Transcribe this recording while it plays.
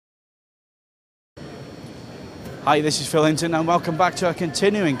Hi, this is Phil Hinton and welcome back to our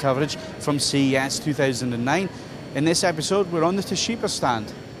continuing coverage from CES 2009. In this episode, we're on the Toshiba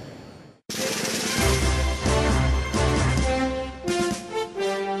stand.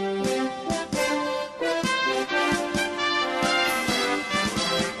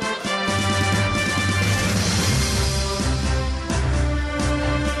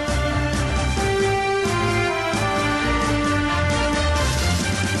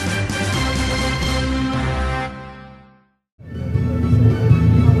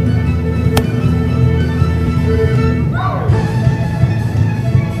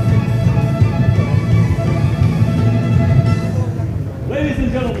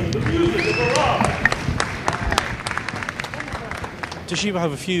 Toshiba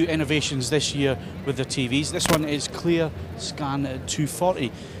have a few innovations this year with their TVs. This one is Clear Scan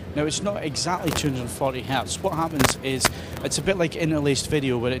 240. Now it's not exactly 240 Hz. What happens is it's a bit like interlaced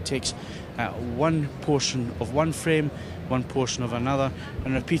video where it takes one portion of one frame, one portion of another,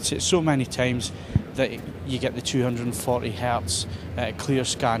 and repeats it so many times that you get the 240 Hz clear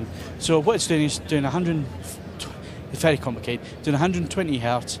scan. So what it's doing is doing it's very complicated, doing 120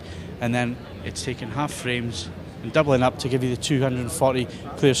 Hz, and then it's taking half frames and doubling up to give you the 240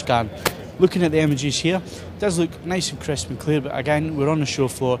 clear scan. Looking at the images here, it does look nice and crisp and clear, but again, we're on the show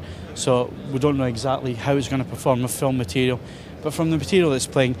floor, so we don't know exactly how it's going to perform with film material. But from the material that's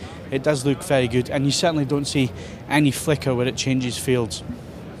playing, it does look very good, and you certainly don't see any flicker where it changes fields.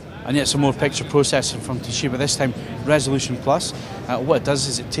 And yet some more picture processing from Toshiba, this time Resolution Plus. What it does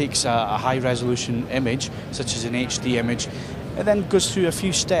is it takes a high resolution image, such as an HD image, and then goes through a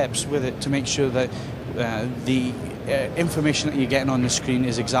few steps with it to make sure that the information that you're getting on the screen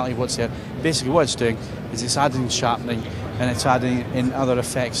is exactly what's there. Basically what it's doing is it's adding sharpening and it's adding in other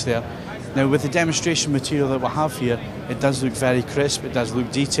effects there. Now with the demonstration material that we have here, it does look very crisp, it does look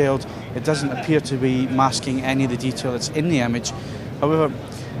detailed, it doesn't appear to be masking any of the detail that's in the image. However,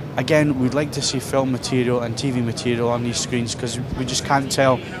 again, we'd like to see film material and TV material on these screens because we just can't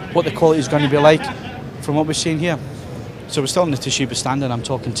tell what the quality is going to be like from what we're seeing here. So we're still on the Toshiba stand and I'm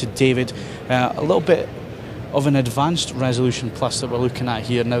talking to David. A little bit of an advanced Resolution Plus that we're looking at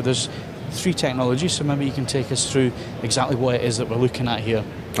here. Now there's three technologies, so maybe you can take us through exactly what it is that we're looking at here.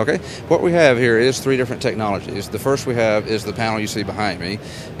 Okay, what we have here is three different technologies. The first we have is the panel you see behind me,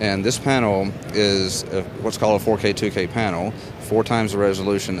 and this panel is what's called a 4K 2K panel, 4 times the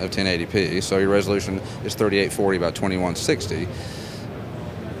resolution of 1080p, so your resolution is 3840 by 2160.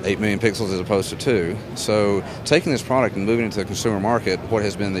 8 million pixels as opposed to 2. So taking this product and moving it into the consumer market, what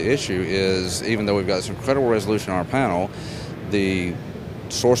has been the issue is even though we've got this incredible resolution on our panel, the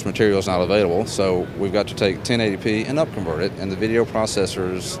source material is not available, so we've got to take 1080p and upconvert it, and the video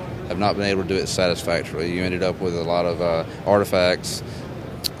processors have not been able to do it satisfactorily. You ended up with a lot of artifacts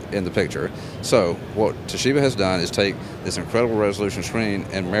in the picture. So what Toshiba has done is take this incredible resolution screen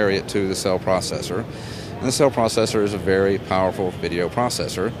and marry it to the cell processor. And the cell processor is a very powerful video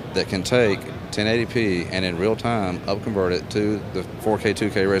processor that can take 1080p and in real time upconvert it to the 4K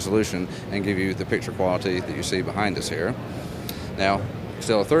 2K resolution and give you the picture quality that you see behind us here. Now,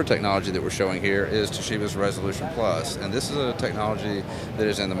 still a third technology that we're showing here is Toshiba's Resolution Plus, and this is a technology that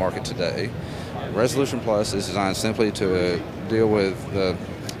is in the market today. Resolution Plus is designed simply to deal with the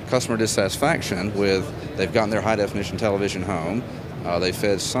customer dissatisfaction with they've gotten their high definition television home. They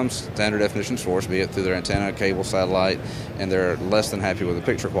fed some standard definition source, be it through their antenna, cable, satellite, and they're less than happy with the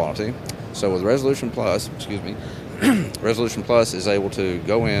picture quality. So with Resolution Plus, Resolution Plus is able to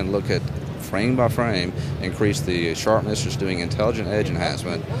go in, look at frame by frame, increase the sharpness, just doing intelligent edge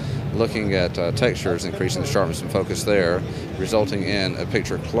enhancement, looking at textures, increasing the sharpness and focus there, resulting in a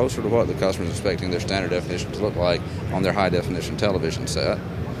picture closer to what the customer is expecting their standard definition to look like on their high definition television set.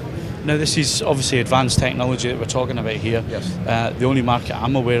 Now this is obviously advanced technology that we're talking about here. Yes. The only market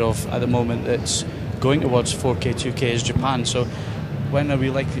I'm aware of at the moment that's going towards 4K 2K is Japan. So when are we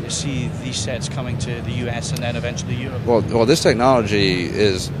likely to see these sets coming to the US and then eventually Europe? Well, this technology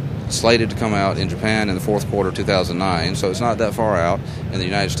is slated to come out in Japan in the fourth quarter of 2009, so it's not that far out. In the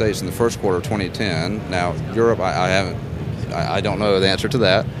United States in the first quarter of 2010. Now Europe, I don't know the answer to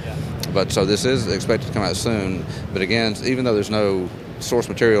that, but so this is expected to come out soon. But again, even though there's no source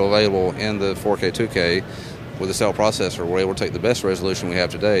material available in the 4K 2K, with the cell processor we're able to take the best resolution we have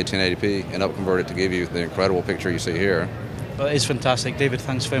today, 1080p, and upconvert it to give you the incredible picture you see here. Well, it's fantastic. David,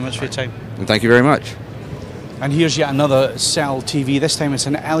 thanks very much for your time. And thank you very much. And here's yet another cell TV. This time it's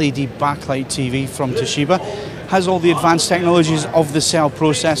an LED backlight TV from Toshiba. Has all the advanced technologies of the cell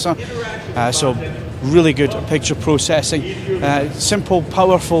processor. So really good picture processing. Simple,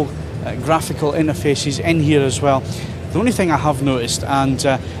 powerful graphical interfaces in here as well. The only thing I have noticed, and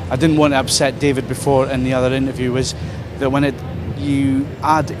I didn't want to upset David before in the other interview, was that when you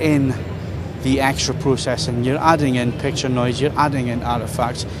add in the extra processing, you're adding in picture noise, you're adding in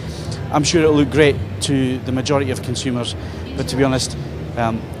artifacts. I'm sure it'll look great to the majority of consumers, but to be honest,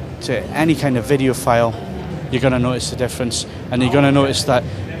 to any kind of video file, you're going to notice the difference, and you're going to notice that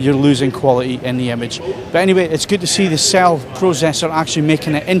you're losing quality in the image. But anyway, it's good to see the cell processor actually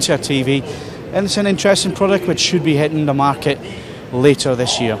making it into a TV, and it's an interesting product which should be hitting the market later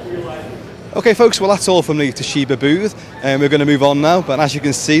this year. Okay folks, well that's all from the Toshiba booth, and we're going to move on now, but as you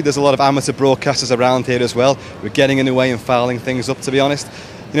can see there's a lot of amateur broadcasters around here as well. We're getting in the way and fouling things up, to be honest.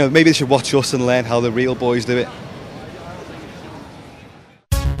 You know, maybe they should watch us and learn how the real boys do it.